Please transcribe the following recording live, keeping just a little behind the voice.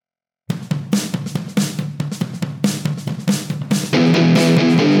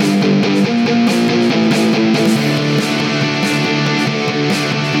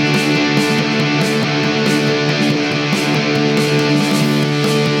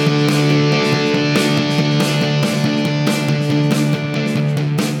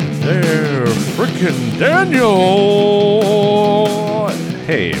and Daniel.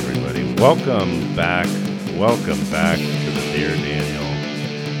 Hey, everybody. Welcome back. Welcome back to the Dear Daniel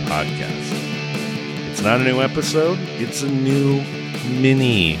podcast. It's not a new episode. It's a new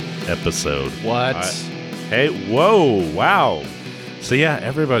mini episode. What? Hey, whoa, wow. So yeah,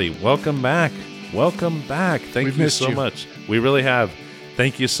 everybody, welcome back. Welcome back. Thank you so much. We really have.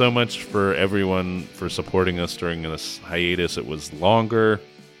 Thank you so much for everyone for supporting us during this hiatus. It was longer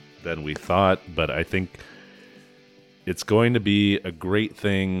than we thought, but I think it's going to be a great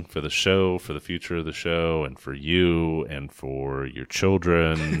thing for the show, for the future of the show, and for you, and for your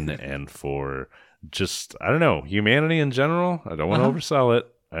children, and for just, I don't know, humanity in general. I don't want to oversell it.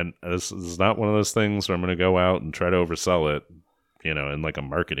 And this is not one of those things where I'm going to go out and try to oversell it, you know, in like a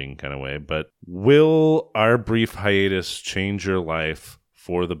marketing kind of way. But will our brief hiatus change your life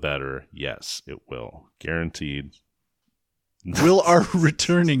for the better? Yes, it will. Guaranteed. Will our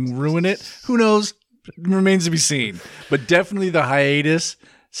returning ruin it? Who knows? Remains to be seen. But definitely the hiatus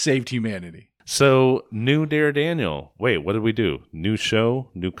saved humanity. So, new Dear Daniel. Wait, what did we do? New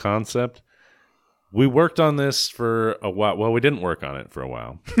show? New concept? We worked on this for a while. Well, we didn't work on it for a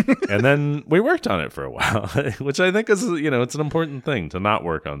while. And then we worked on it for a while, which I think is, you know, it's an important thing to not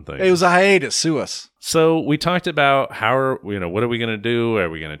work on things. It was a hiatus. Sue us. So we talked about what are we going to do? Are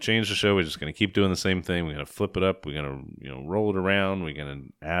we going to change the show? We're just going to keep doing the same thing. We're going to flip it up. We're going to, roll it around. We're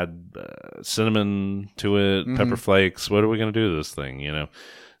going to add cinnamon to it, pepper flakes. What are we going to do to this thing,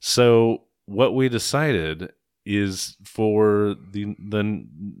 So what we decided is for the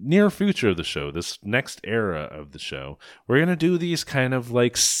near future of the show, this next era of the show, we're going to do these kind of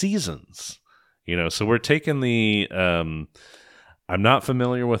like seasons, so we're taking the, I'm not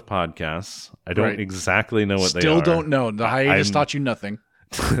familiar with podcasts. I don't exactly know what they are. Still don't know. The hiatus taught you nothing.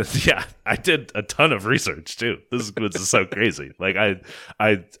 Yeah, I did a ton of research too. This is so crazy. Like I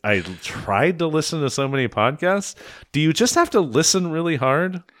tried to listen to so many podcasts. Do you just have to listen really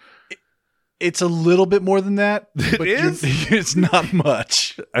hard? It's a little bit more than that, but it's not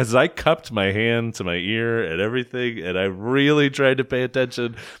much. As I cupped my hand to my ear and everything, and I really tried to pay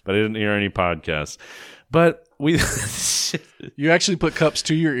attention, but I didn't hear any podcasts. But you actually put cups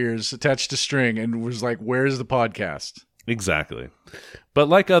to your ears attached to string and was like, where's the podcast? Exactly. But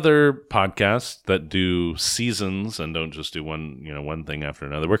like other podcasts that do seasons and don't just do one thing after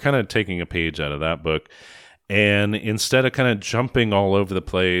another, we're kind of taking a page out of that book. And instead of kind of jumping all over the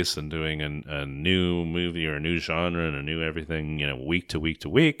place and doing a new movie or a new genre and a new everything, week to week to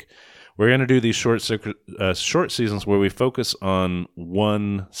week, we're going to do these short seasons where we focus on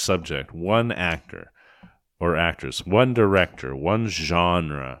one subject, one actor or actress, one director, one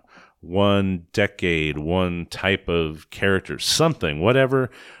genre, one decade, one type of character, something, whatever.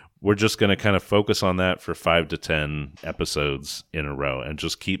 We're just going to kind of focus on that for 5 to 10 episodes in a row and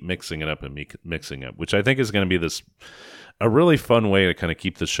just keep mixing it up and mixing up, which I think is going to be a really fun way to kind of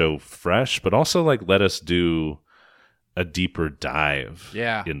keep the show fresh, but also like let us do a deeper dive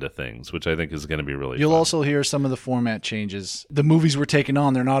into things, which I think is going to be really You'll fun. also hear some of the format changes. The movies we're taking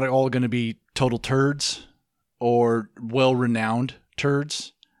on, they're not all going to be total turds or well-renowned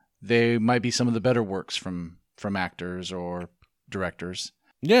turds. They might be some of the better works from actors or directors.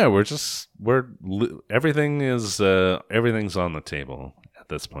 Yeah, everything's on the table at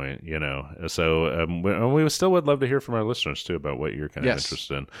this point, So we still would love to hear from our listeners too about what you're kind of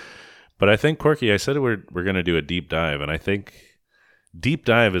interested in. But I think, Corky, I said we're going to do a deep dive, and I think deep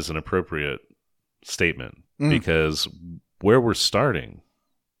dive is an appropriate statement because where we're starting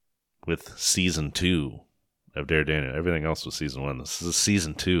with season 2 of Dear Daniel, everything else was season 1. This is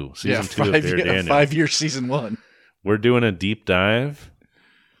season 2. Season 2 of Dear Daniel. 5-year season 1. We're doing a deep dive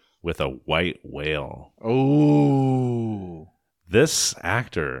with a white whale. Oh. This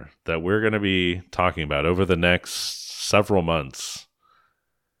actor that we're going to be talking about over the next several months,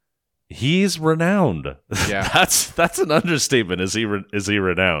 he's renowned. Yeah. That's an understatement. Is he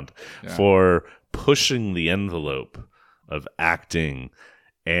renowned for pushing the envelope of acting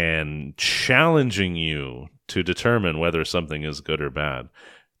and challenging you to determine whether something is good or bad?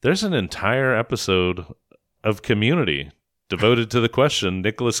 There's an entire episode of Community devoted to the question,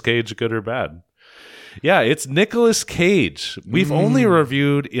 Nicolas Cage, good or bad? Yeah, it's Nicolas Cage. We've only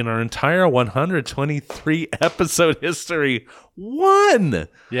reviewed in our entire 123 episode history one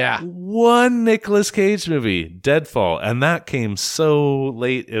Nicolas Cage movie, Deadfall, and that came so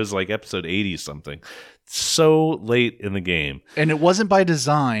late. It was like episode 80 something. So late in the game. And it wasn't by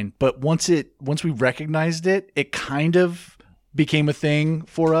design, but once we recognized it, it kind of became a thing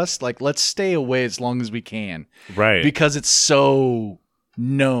for us. Like, let's stay away as long as we can. Right. Because it's so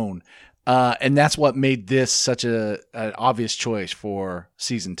known. And that's what made this such an obvious choice for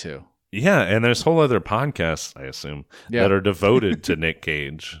season 2. Yeah, and there's whole other podcasts, I assume, that are devoted to Nick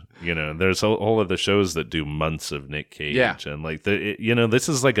Cage. There's whole other shows that do months of Nick Cage, and like this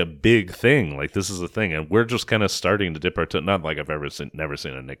is like a big thing. Like this is a thing, and we're just kind of starting to dip our toe. Not like I've never seen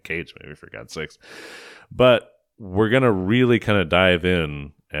a Nick Cage movie, for God's sakes, but we're gonna really kind of dive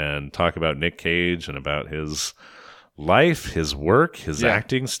in and talk about Nick Cage and about his life, his work, his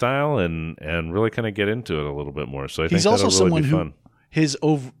acting style, and really kind of get into it a little bit more. So I think he's also that'll someone really be fun. His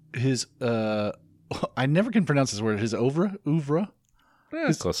I never can pronounce this word. His oeuvre.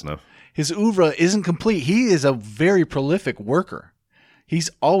 Close enough. His oeuvre isn't complete. He is a very prolific worker. He's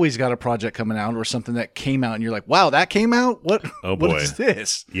always got a project coming out or something that came out, and you're like, "Wow, that came out! What? Oh boy, what is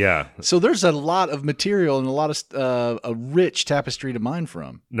this?" Yeah. So there's a lot of material and a lot of a rich tapestry to mine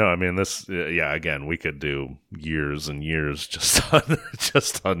from. No, I mean this. Again, we could do years and years just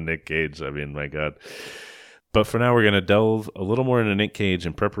on Nick Cage. I mean, my God. But for now, we're going to delve a little more into Nick Cage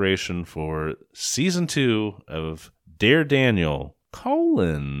in preparation for season 2 of Dare Daniel: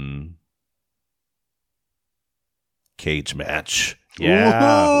 Cage Match. Yeah.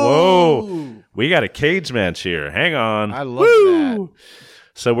 Whoa. We got a cage match here. Hang on. I love that.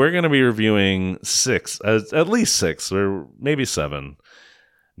 So we're going to be reviewing at least 6 or maybe 7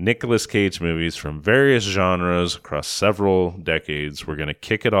 Nicolas Cage movies from various genres across several decades. We're going to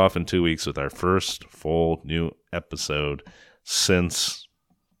kick it off in 2 weeks with our first full new episode since,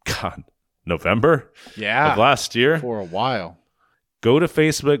 November of last year. For a while. Go to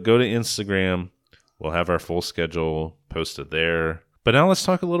Facebook, go to Instagram. We'll have our full schedule posted there. But now let's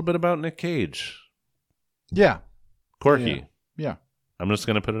talk a little bit about Nick Cage. Yeah. Corky. Yeah. I'm just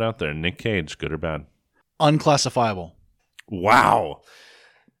going to put it out there. Nick Cage, good or bad? Unclassifiable. Wow.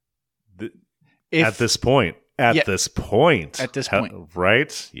 At this point. At this point.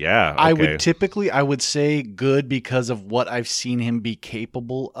 Right? Yeah. Okay. I would say good because of what I've seen him be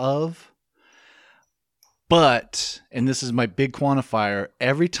capable of. But, and this is my big quantifier,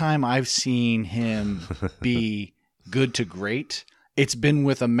 every time I've seen him be good to great, it's been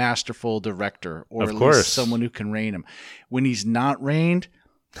with a masterful director or at least someone who can rein him. When he's not reined,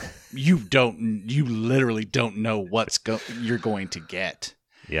 you literally don't know you're going to get.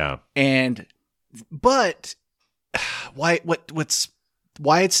 Yeah. But why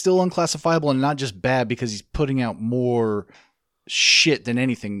it's still unclassifiable and not just bad because he's putting out more shit than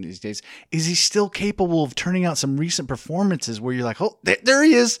anything these days is he's still capable of turning out some recent performances where you're like, oh, there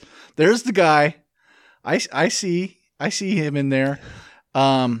he is. There's the guy. I see him in there.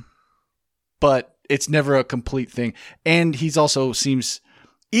 But it's never a complete thing. And he's also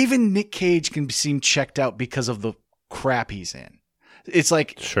even Nick Cage can seem checked out because of the crap he's in. It's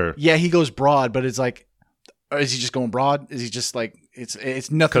like, sure. Yeah, he goes broad, but it's like, is he just going broad? Is he just like,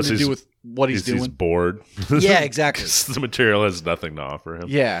 it's nothing to do with what he's doing? He's bored. Yeah, exactly. The material has nothing to offer him.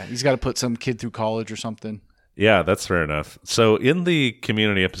 Yeah, he's got to put some kid through college or something. Yeah, that's fair enough. So in the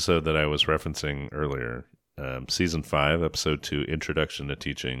community episode that I was referencing earlier, season 5, episode 2, Introduction to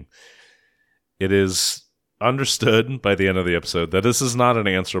Teaching, it is understood by the end of the episode that this is not an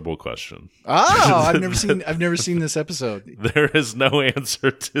answerable question. Oh, I've never seen this episode. There is no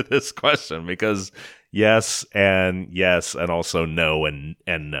answer to this question because yes and also no and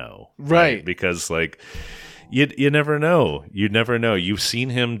no. Right. Because like you never know. You never know. You've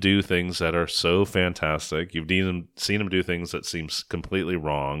seen him do things that are so fantastic. You've seen him do things that seem completely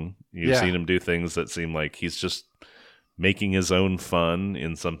wrong. You've seen him do things that seem like he's just making his own fun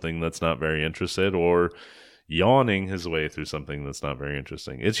in something that's not very interested or yawning his way through something that's not very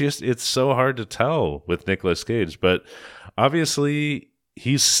interesting. It's so hard to tell with Nicolas Cage, but obviously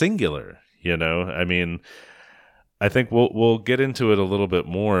he's singular, I mean, I think we'll get into it a little bit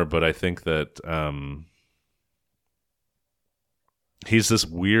more, but I think that he's this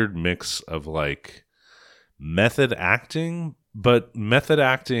weird mix of like method acting, but method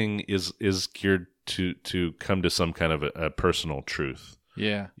acting is geared to come to some kind of a personal truth.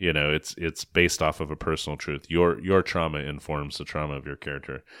 Yeah. It's based off of a personal truth. Your trauma informs the trauma of your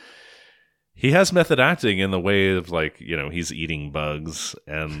character. He has method acting in the way of like, he's eating bugs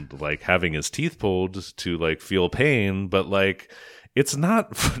and like having his teeth pulled to like feel pain, but like it's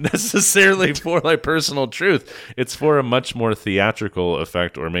not necessarily for like personal truth. It's for a much more theatrical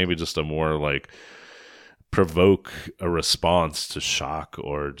effect or maybe just a more like provoke a response to shock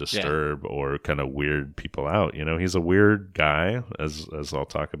or disturb or kind of weird people out. He's a weird guy, as I'll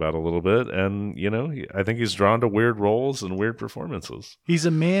talk about a little bit. And, I think he's drawn to weird roles and weird performances. He's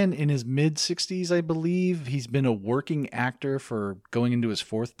a man in his mid-60s, I believe. He's been a working actor for going into his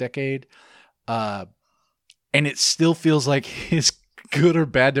 4th decade. And it still feels like his good or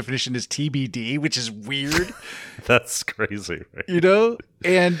bad definition is TBD, which is weird. That's crazy, right?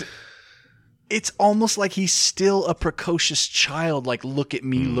 And it's almost like he's still a precocious child. Like, look at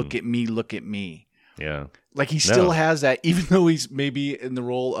me, look at me, look at me. Yeah. Like he still has that, even though he's maybe in the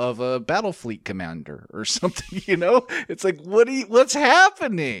role of a battle fleet commander or something, you know? It's like, what's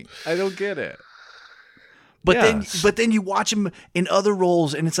happening? I don't get it. But then you watch him in other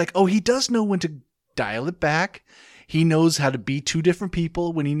roles and it's like, oh, he does know when to dial it back. He knows how to be two different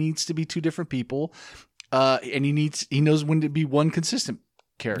people when he needs to be two different people. And he knows when to be one consistent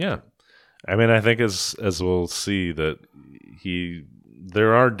character. Yeah. I mean, I think as we'll see that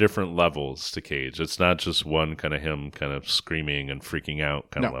there are different levels to Cage. It's not just one kind of him kind of screaming and freaking out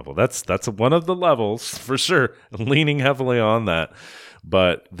kind of level. That's one of the levels for sure, leaning heavily on that.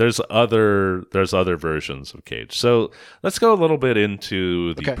 But there's other versions of Cage. So let's go a little bit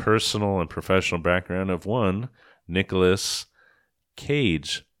into the personal and professional background of one Nicolas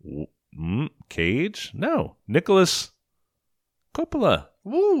Cage. Cage? No, Nicolas Coppola.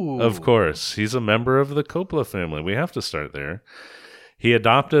 Ooh. Of course, he's a member of the Coppola family. We have to start there. He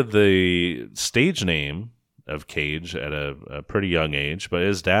adopted the stage name of Cage at a pretty young age, but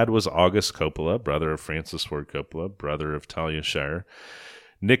his dad was August Coppola, brother of Francis Ford Coppola, brother of Talia Shire.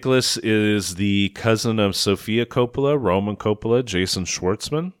 Nicholas is the cousin of Sofia Coppola, Roman Coppola, Jason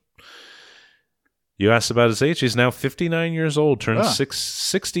Schwartzman. You asked about his age. He's now 59 years old, turned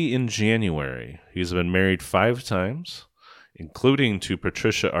 60 in January. He's been married 5 times, including to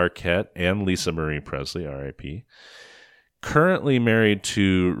Patricia Arquette and Lisa Marie Presley, R.I.P., currently married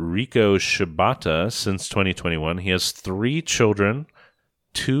to Rico Shibata since 2021. He has 3 children,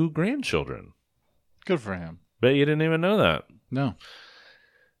 2 grandchildren. Good for him. Bet you didn't even know that. No.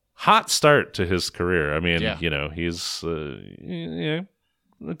 Hot start to his career. I mean, he's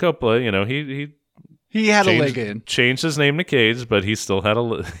Coppola. He had a leg in. Changed his name to Cage, but he still had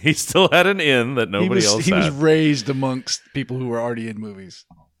an in that nobody else had. He was raised amongst people who were already in movies.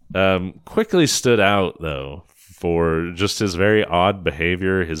 Quickly stood out though for just his very odd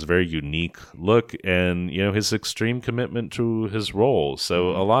behavior, his very unique look, and his extreme commitment to his role. So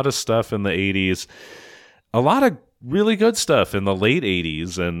a lot of stuff in the 80s, a lot of really good stuff in the late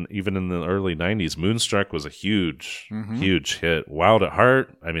 80s, and even in the early 90s. Moonstruck was a huge hit. Wild at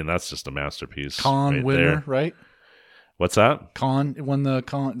Heart, I mean, that's just a masterpiece. Cannes winner, right? What's that? Cannes won the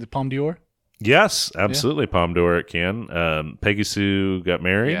Palme d'Or? Yes, absolutely. Yeah. Palme d'Or at Cannes. Peggy Sue Got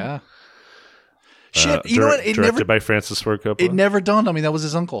Married. Yeah. Shit, you know what? Directed by Francis Ford Coppola. It never dawned on me that was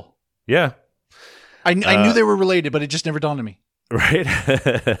his uncle. Yeah. I knew they were related, but it just never dawned on me. Right?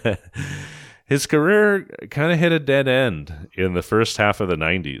 His career kind of hit a dead end in the first half of the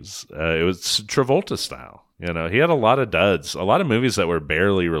 90s. It was Travolta style. He had a lot of duds, a lot of movies that were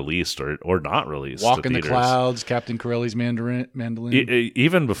barely released or not released. Walk in the Clouds, Captain Corelli's Mandolin.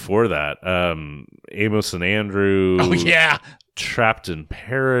 Even before that, Amos and Andrew. Oh, yeah. Trapped in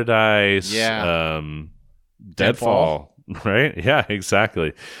Paradise. Yeah. Deadfall. Right? Yeah,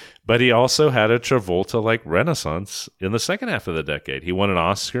 exactly. But he also had a Travolta-like renaissance in the second half of the decade. He won an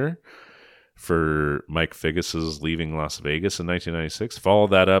Oscar for Mike Figgis's Leaving Las Vegas in 1996.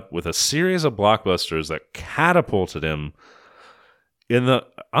 Followed that up with a series of blockbusters that catapulted him in the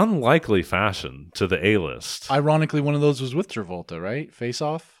unlikely fashion to the A-list. Ironically, one of those was with Travolta, right? Face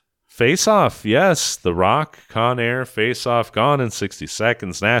Off? Face Off, yes. The Rock, Con Air, Face Off, Gone in 60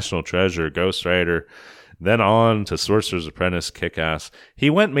 Seconds, National Treasure, Ghost Rider, then on to Sorcerer's Apprentice, Kick-Ass. He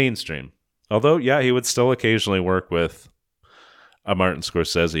went mainstream. Although, yeah, he would still occasionally work with a Martin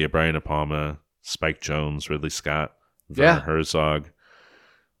Scorsese, a Brian De Palma, Spike Jonze, Ridley Scott, Werner Herzog.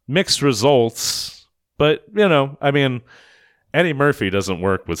 Mixed results, but, I mean, Eddie Murphy doesn't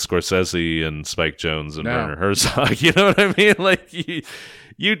work with Scorsese and Spike Jonze and Werner Herzog. You know what I mean? Like,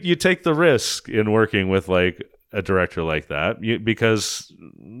 you take the risk in working with, like, a director like that because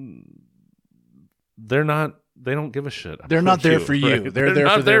they don't give a shit. They're not there for you. Right? They're there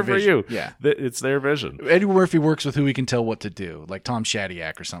for their vision. You. Yeah. It's their vision. Eddie Murphy works with who he can tell what to do, like Tom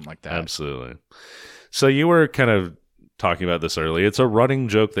Shadyac or something like that. Absolutely. So you were kind of talking about this early. It's a running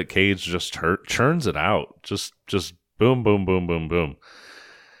joke that Cage just churns it out. Just boom, boom, boom, boom, boom.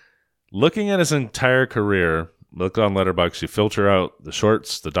 Looking at his entire career, look on Letterboxd, you filter out the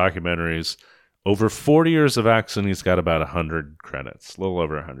shorts, the documentaries. Over 40 years of acting, he's got about 100 credits, a little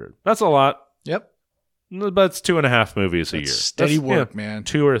over 100. That's a lot. Yep. But it's 2.5 movies a year. Steady work, man.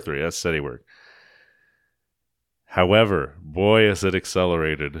 2 or 3. That's steady work. However, boy, has it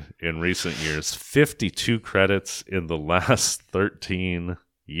accelerated in recent years. 52 credits in the last 13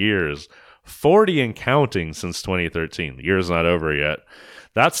 years. 40 and counting since 2013. The year's not over yet.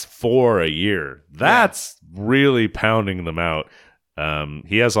 That's 4 a year. That's really pounding them out.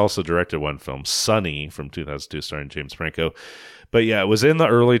 He has also directed one film, Sunny, from 2002, starring James Franco. But yeah, it was in the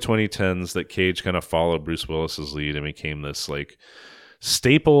early 2010s that Cage kind of followed Bruce Willis's lead and became this like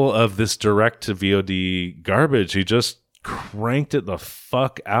staple of this direct to VOD garbage. He just cranked it the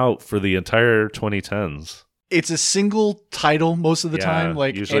fuck out for the entire 2010s. It's a single title most of the time,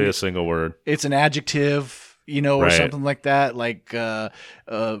 like usually a single word. It's an adjective, you know, or Right. something like that, like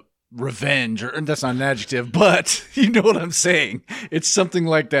revenge, or that's not an adjective, but you know what I'm saying. It's something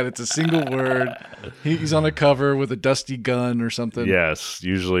like that. It's a single word. He's on a cover with a dusty gun or something. Yes,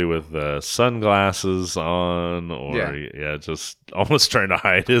 usually with sunglasses on, or just almost trying to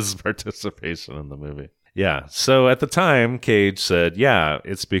hide his participation in the movie. Yeah, so at the time, Cage said, yeah,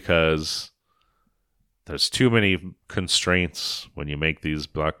 it's because there's too many constraints when you make these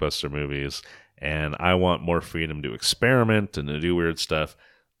blockbuster movies, and I want more freedom to experiment and to do weird stuff.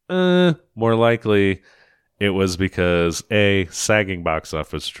 More likely, it was because A, sagging box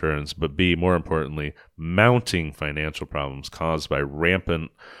office returns, but B, more importantly, mounting financial problems caused by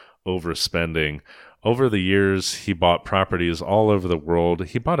rampant overspending. Over the years, he bought properties all over the world.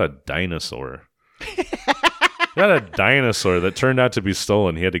 He bought a dinosaur. He got a dinosaur that turned out to be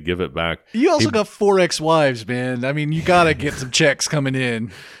stolen. He had to give it back. You also got 4 ex-wives, man. I mean, you got to get some checks coming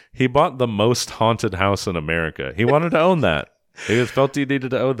in. He bought the most haunted house in America. He wanted to own that. He felt he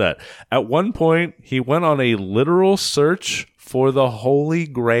needed to own that. At one point, he went on a literal search for the Holy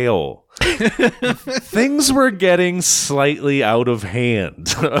Grail. Things were getting slightly out of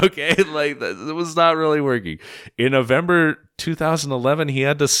hand. Okay, like it was not really working. In November 2011, he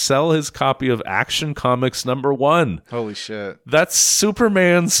had to sell his copy of Action Comics #1. Holy shit. That's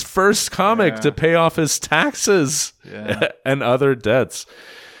Superman's first comic to pay off his taxes and other debts.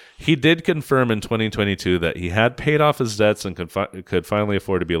 He did confirm in 2022 that he had paid off his debts and could finally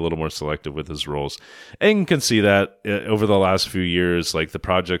afford to be a little more selective with his roles. And you can see that over the last few years, like the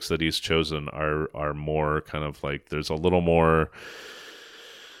projects that he's chosen are more kind of like there's a little more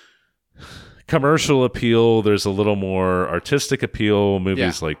commercial appeal. There's a little more artistic appeal.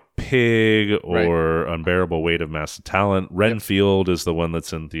 Movies like Pig or Unbearable Weight of Massive Talent. Renfield is the one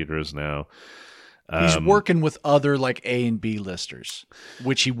that's in theaters now. He's working with other like A and B listers,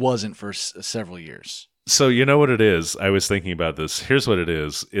 which he wasn't for several years. So you know what it is? I was thinking about this. Here's what it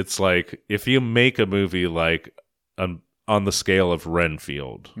is. It's like if you make a movie like on the scale of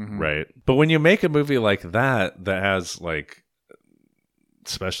Renfield, right? But when you make a movie like that has like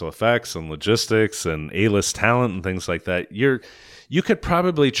special effects and logistics and A-list talent and things like that, you could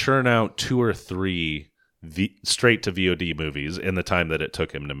probably churn out 2 or 3 straight to VOD movies in the time that it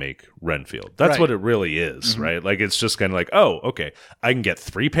took him to make Renfield. That's what it really is, right? Like it's just kind of like, oh, okay, I can get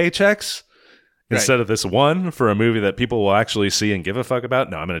 3 paychecks instead of this one for a movie that people will actually see and give a fuck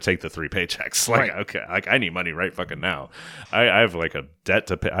about. No, I'm going to take the 3 paychecks. Like, okay, like I need money right fucking now. I have like a debt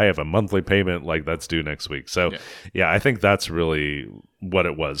to pay. I have a monthly payment like that's due next week. So yeah, I think that's really what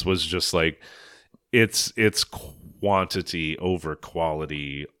it was just like it's quantity over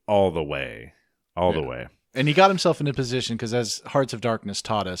quality all the way. The way. And he got himself in a position because, as Hearts of Darkness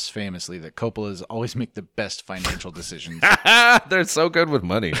taught us famously, that Coppola's always make the best financial decisions. They're so good with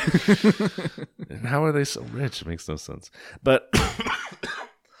money. And how are they so rich? It makes no sense. But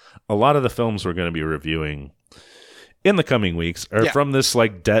a lot of the films we're going to be reviewing in the coming weeks are from this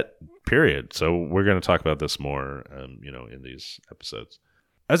like debt period. So we're going to talk about this more, in these episodes.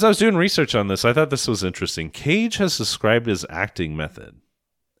 As I was doing research on this, I thought this was interesting. Cage has described his acting method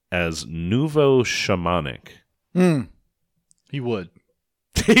as nouveau shamanic. He would.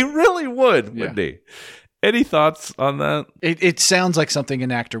 He really would, wouldn't he? Any thoughts on that? It sounds like something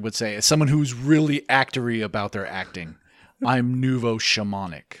an actor would say. As someone who's really actory about their acting, I'm nouveau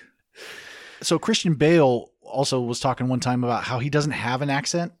shamanic. So Christian Bale also was talking one time about how he doesn't have an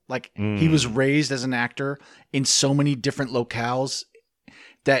accent. Like he was raised as an actor in so many different locales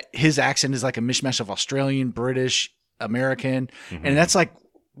that his accent is like a mishmash of Australian, British, American. And that's like,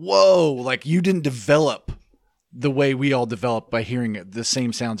 whoa, like you didn't develop the way we all develop by hearing the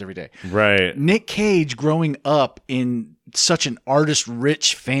same sounds every day. Right. Nick Cage growing up in such an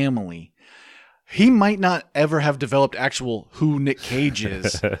artist-rich family, he might not ever have developed actual who Nick Cage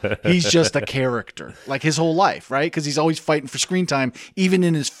is. He's just a character, like his whole life, right? Because he's always fighting for screen time, even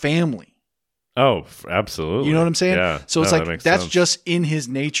in his family. Oh, absolutely. You know what I'm saying? Yeah. So it's like that's sense. just in his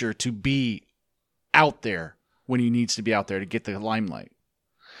nature to be out there when he needs to be out there to get the limelight.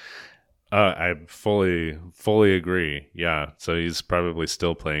 I fully agree. Yeah. So he's probably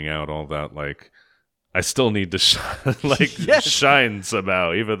still playing out all that, like, I still need to shine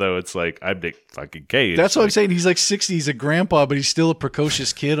somehow, even though it's like, I'm Nick fucking Cage. That's what I'm saying. He's like 60, he's a grandpa, but he's still a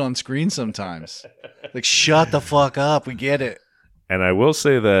precocious kid on screen sometimes. Like, shut the fuck up. We get it. And I will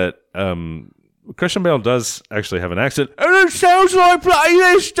say that Christian Bale does actually have an accent, and it sounds like bloody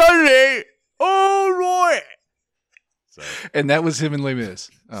this, doesn't it? All right. So, And that was him in Les Mis.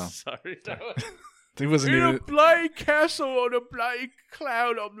 Oh, sorry. he wasn't In even. a bloody castle on a bloody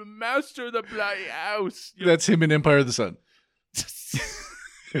cloud, I'm the master of the bloody house. That's him in Empire of the Sun.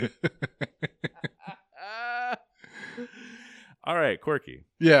 All right, quirky.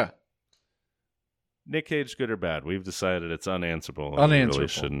 Yeah. Nick Cage, good or bad? We've decided it's unanswerable. Unanswerable. We really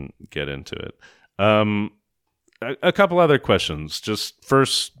shouldn't get into it. A couple other questions. Just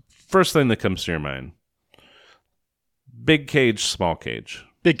first thing that comes to your mind. Big Cage, small Cage.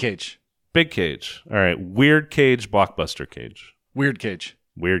 Big Cage. Big Cage. All right. Weird Cage, blockbuster Cage. Weird Cage.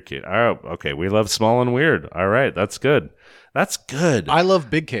 Weird Cage. Oh, okay. We love small and weird. All right. That's good. That's good. I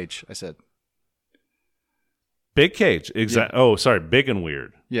love Big Cage, I said. Big Cage. Exactly. Yeah. Oh, sorry. Big and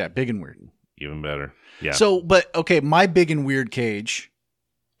weird. Yeah, big and weird. Even better. Yeah. So, but, okay, my big and weird Cage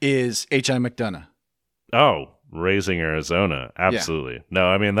is H.I. McDonough. Oh, Raising Arizona. Absolutely. No,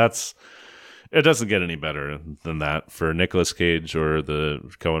 I mean, it doesn't get any better than that for Nicolas Cage or the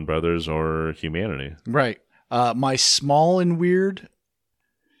Coen brothers or humanity. Right. My small and weird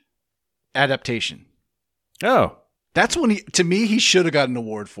adaptation. Oh, That's when to me, he should have got an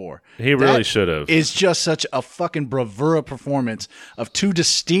award for. he really That should have. is just such a fucking bravura performance of two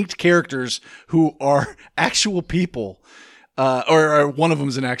distinct characters who are actual people, or one of them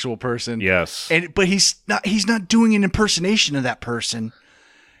is an actual person. Yes. But he's not doing an impersonation of that person,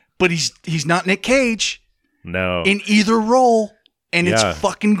 but he's not Nick Cage No. in either role, and Yeah. it's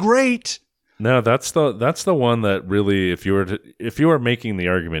fucking great. No, that's the one that really, if you were making the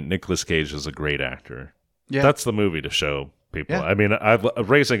argument, Nicolas Cage is a great actor. Yeah. That's the movie to show people. Yeah. I mean,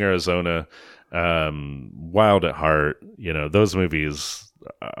 Raising Arizona, Wild at Heart, those movies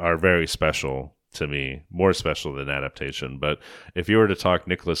are very special to me, more special than adaptation. But if you were to talk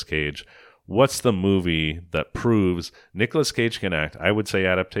Nicolas Cage, what's the movie that proves Nicolas Cage can act? I would say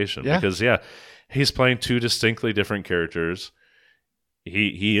adaptation. Yeah. Because, he's playing two distinctly different characters.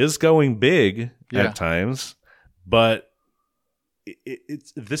 He is going big at times, but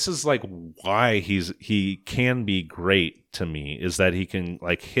this is like why he can be great to me, is that he can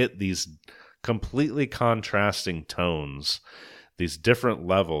like hit these completely contrasting tones, these different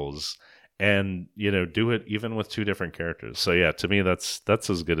levels, and do it even with two different characters. So yeah, to me that's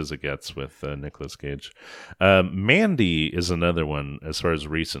as good as it gets with Nicolas Cage. Mandy is another one as far as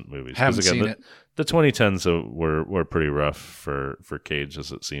recent movies. Haven't seen it. The 2010s were pretty rough for Cage,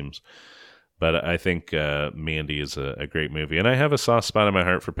 as it seems. But I think Mandy is a great movie. And I have a soft spot in my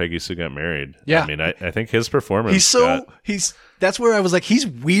heart for Peggy Sue Got Married. Yeah. I mean, I think his performance... that's where I was like, he's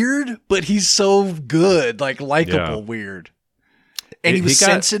weird, but he's so good, like likable Yeah. weird. And he He was got-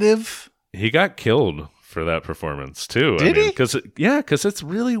 sensitive. He got killed for that performance, too. Did he? Because it's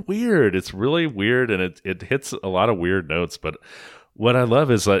really weird. It's really weird, and it hits a lot of weird notes. But what I love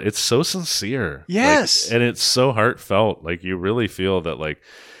is that it's so sincere. Yes. Like, and it's so heartfelt. Like, you really feel that, like,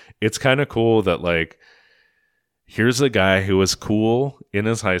 it's kind of cool that, like, here's a guy who was cool in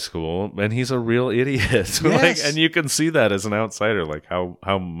his high school, and he's a real idiot. Like, Yes. and you can see that as an outsider, like how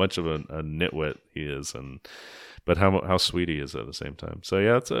much of a nitwit he is, but how sweet he is at the same time. So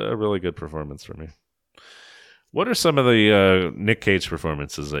yeah, it's a really good performance for me. What are some of the Nick Cage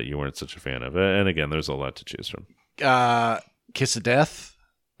performances that you weren't such a fan of? And again, there's a lot to choose from. Kiss of Death.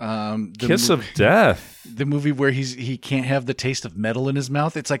 Kiss of Death. The movie where he can't have the taste of metal in his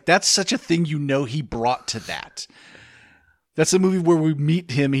mouth. It's like, that's such a thing he brought to that. That's the movie where we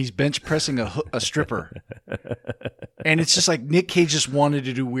meet him. He's bench pressing a stripper. And it's just like Nick Cage just wanted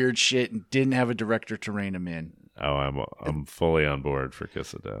to do weird shit and didn't have a director to rein him in. Oh, I'm fully on board for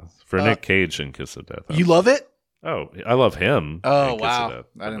Kiss of Death. For Nick Cage and Kiss of Death. You love it? Oh, I love him. Oh, in Kiss wow. of Death.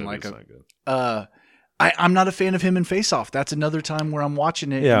 I didn't That like movie's him. not good. I'm not a fan of him in Face Off. That's another time where I'm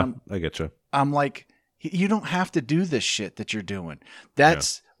watching it. Yeah, And I get you. I'm like, you don't have to do this shit that you're doing.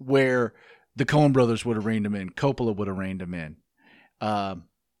 That's where the Coen brothers would have reined him in. Coppola would have reined him in.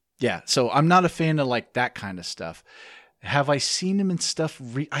 So I'm not a fan of like that kind of stuff. Have I seen him in stuff?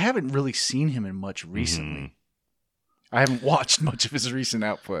 I haven't really seen him in much recently. I haven't watched much of his recent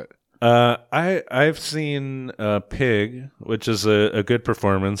output. I've seen Pig, which is a good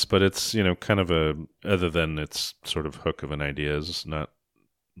performance, but it's kind of other than its sort of hook of an idea, is not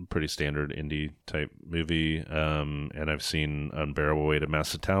pretty standard indie type movie. And I've seen Unbearable Weight of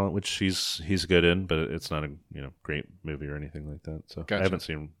Massive Talent, which he's good in, but it's not a great movie or anything like that. So Gotcha. I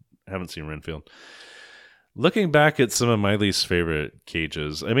haven't seen Renfield. Looking back at some of my least favorite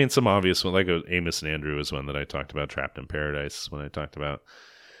Cages, I mean, some obvious one, like Amos and Andrew is one that I talked about. Trapped in Paradise is one I talked about.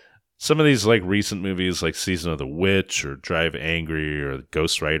 some of these like recent movies like Season of the Witch or Drive Angry or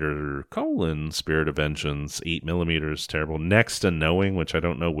Ghost Rider, Spirit of Vengeance, 8mm is terrible. Next to Knowing, which I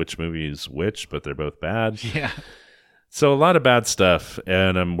don't know which movie is which, but they're both bad. Yeah. So a lot of bad stuff,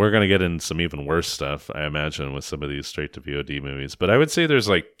 and we're going to get into some even worse stuff, I imagine, with some of these straight-to-VOD movies. But I would say there's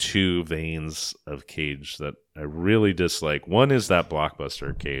like two veins of Cage that I really dislike. One is that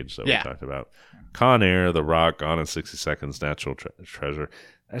blockbuster Cage that we talked about. Con Air, The Rock, Gone in 60 Seconds, Natural Treasure.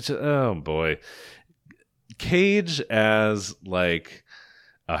 Oh, boy. Cage as like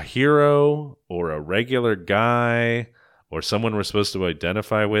a hero or a regular guy or someone we're supposed to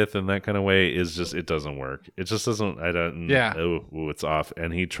identify with in that kind of way is just, it doesn't work. It just doesn't, it's off.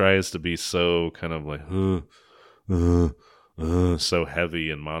 And he tries to be so kind of like, so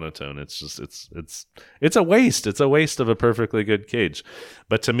heavy and monotone. It's just, it's a waste. It's a waste of a perfectly good Cage.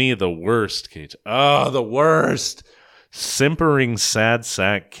 But to me, the worst Cage, the worst, simpering sad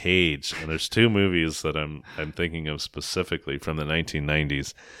sack Cage. And there's two movies that I'm thinking of specifically from the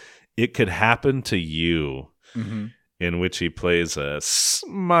 1990s. It Could Happen to You. Mm-hmm. In which he plays a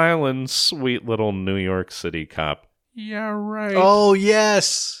smiling, sweet little New York City cop. Yeah, right. Oh,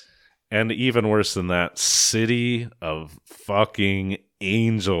 yes. And even worse than that, City of Fucking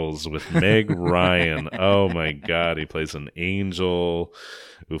Angels with Meg Ryan. Oh, my God. He plays an angel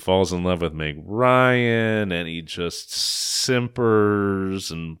who falls in love with Meg Ryan, and he just simpers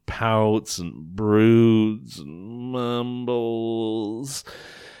and pouts and broods and mumbles.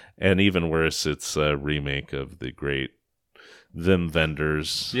 And even worse, it's a remake of the great Them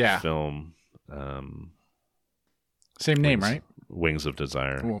Vendors film. Same name, right? Wings of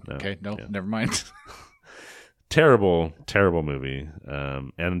Desire. Well, okay, never mind. Terrible, terrible movie.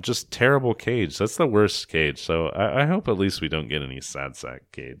 And just terrible Cage. That's the worst Cage. So I hope at least we don't get any sad sack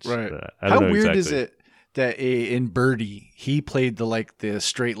Cage. Right. How weird is it that in Birdie, he played the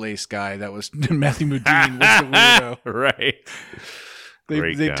straight-laced guy that was Matthew Modine was the weirdo. Right.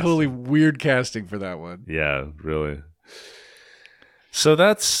 They totally weird casting for that one. Yeah, really. So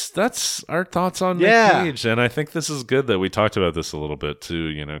that's our thoughts on Nick Cage, and I think this is good that we talked about this a little bit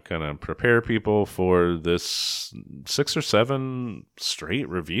to kind of prepare people for this 6 or 7 straight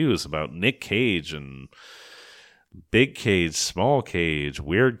reviews about Nick Cage and Big Cage, Small Cage,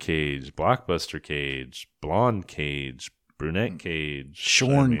 Weird Cage, Blockbuster Cage, Blonde Cage, Brunette Cage,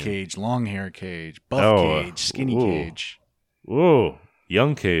 Shorn Cage, Long Hair Cage, Buff Cage, Skinny Cage. Whoa.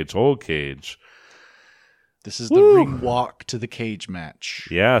 Young Cage, Old Cage. This is the ring walk to the cage match.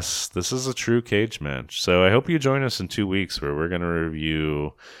 Yes, this is a true cage match. So I hope you join us in 2 weeks where we're going to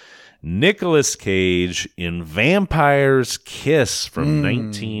review Nicolas Cage in Vampire's Kiss from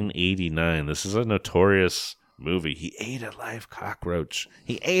 1989. This is a notorious movie. He ate a live cockroach.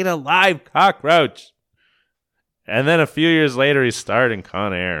 And then a few years later, he starred in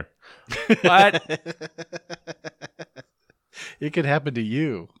Con Air. What? It could happen to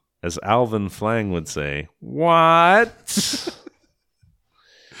you. As Alvin Flang would say, what?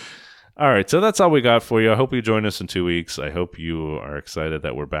 All right, so that's all we got for you. I hope you join us in 2 weeks. I hope you are excited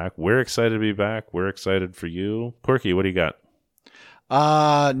that we're back. We're excited to be back. We're excited for you. Corky, what do you got?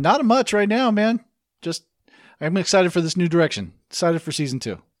 Not much right now, man. Just, I'm excited for this new direction. Excited for season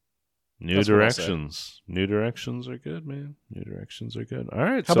 2. New directions. New directions are good, man. New directions are good. All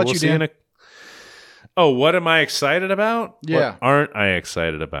right, How about we'll you, see Dan? you Oh, what am I excited about? Yeah. What aren't I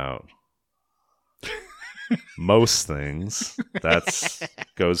excited about? Most things. That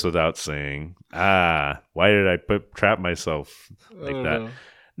goes without saying. Why did I trap myself like that?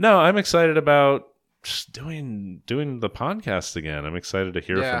 No, I'm excited about just doing the podcast again. I'm excited to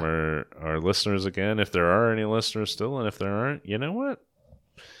hear from our listeners again. If there are any listeners still, and if there aren't, you know what?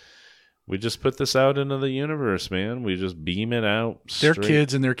 We just put this out into the universe, man. We just beam it out. Their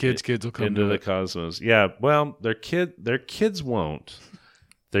kids and their kids' kids will come into the cosmos. Yeah, well, their kids won't.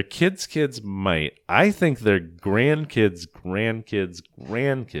 Their kids' might. I think their grandkids'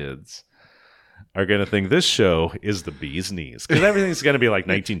 are going to think this show is the bee's knees. Because everything's going to be like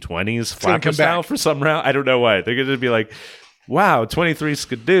 1920s flapper style for some round. I don't know why. They're going to be like, wow, 23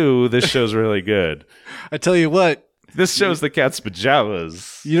 Skidoo, this show's really good. I tell you what. This show's the cat's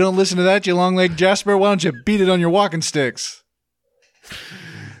pajamas. You don't listen to that, you long-legged Jasper? Why don't you beat it on your walking sticks?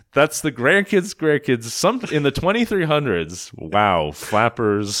 That's the grandkids. Some in the 2300s. Wow,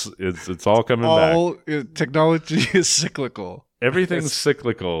 flappers. It's all coming back. Technology is cyclical. Everything's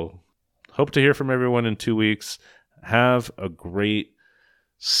cyclical. Hope to hear from everyone in 2 weeks. Have a great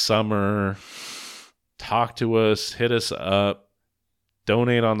summer. Talk to us. Hit us up.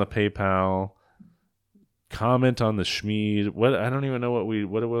 Donate on the PayPal. Comment on the Schmeed. What I don't even know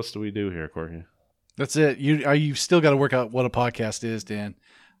what else do we do here, Corky? That's it. You still got to work out what a podcast is, Dan.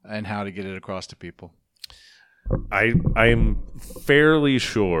 and how to get it across to people. I'm fairly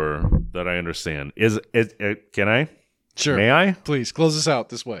sure that I understand. Is it? Can I? Sure. May I? Please close us out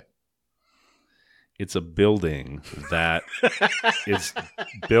this way. It's a building that is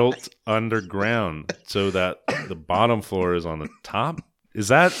built underground so that the bottom floor is on the top. Is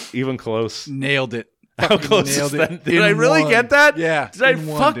that even close? Nailed it. How close is Nailed that? it. Did I In really one. get that? Yeah. Did I in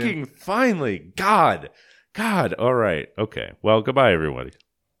one, fucking dude. finally? God. All right. Okay. Well, goodbye, everybody.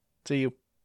 See you.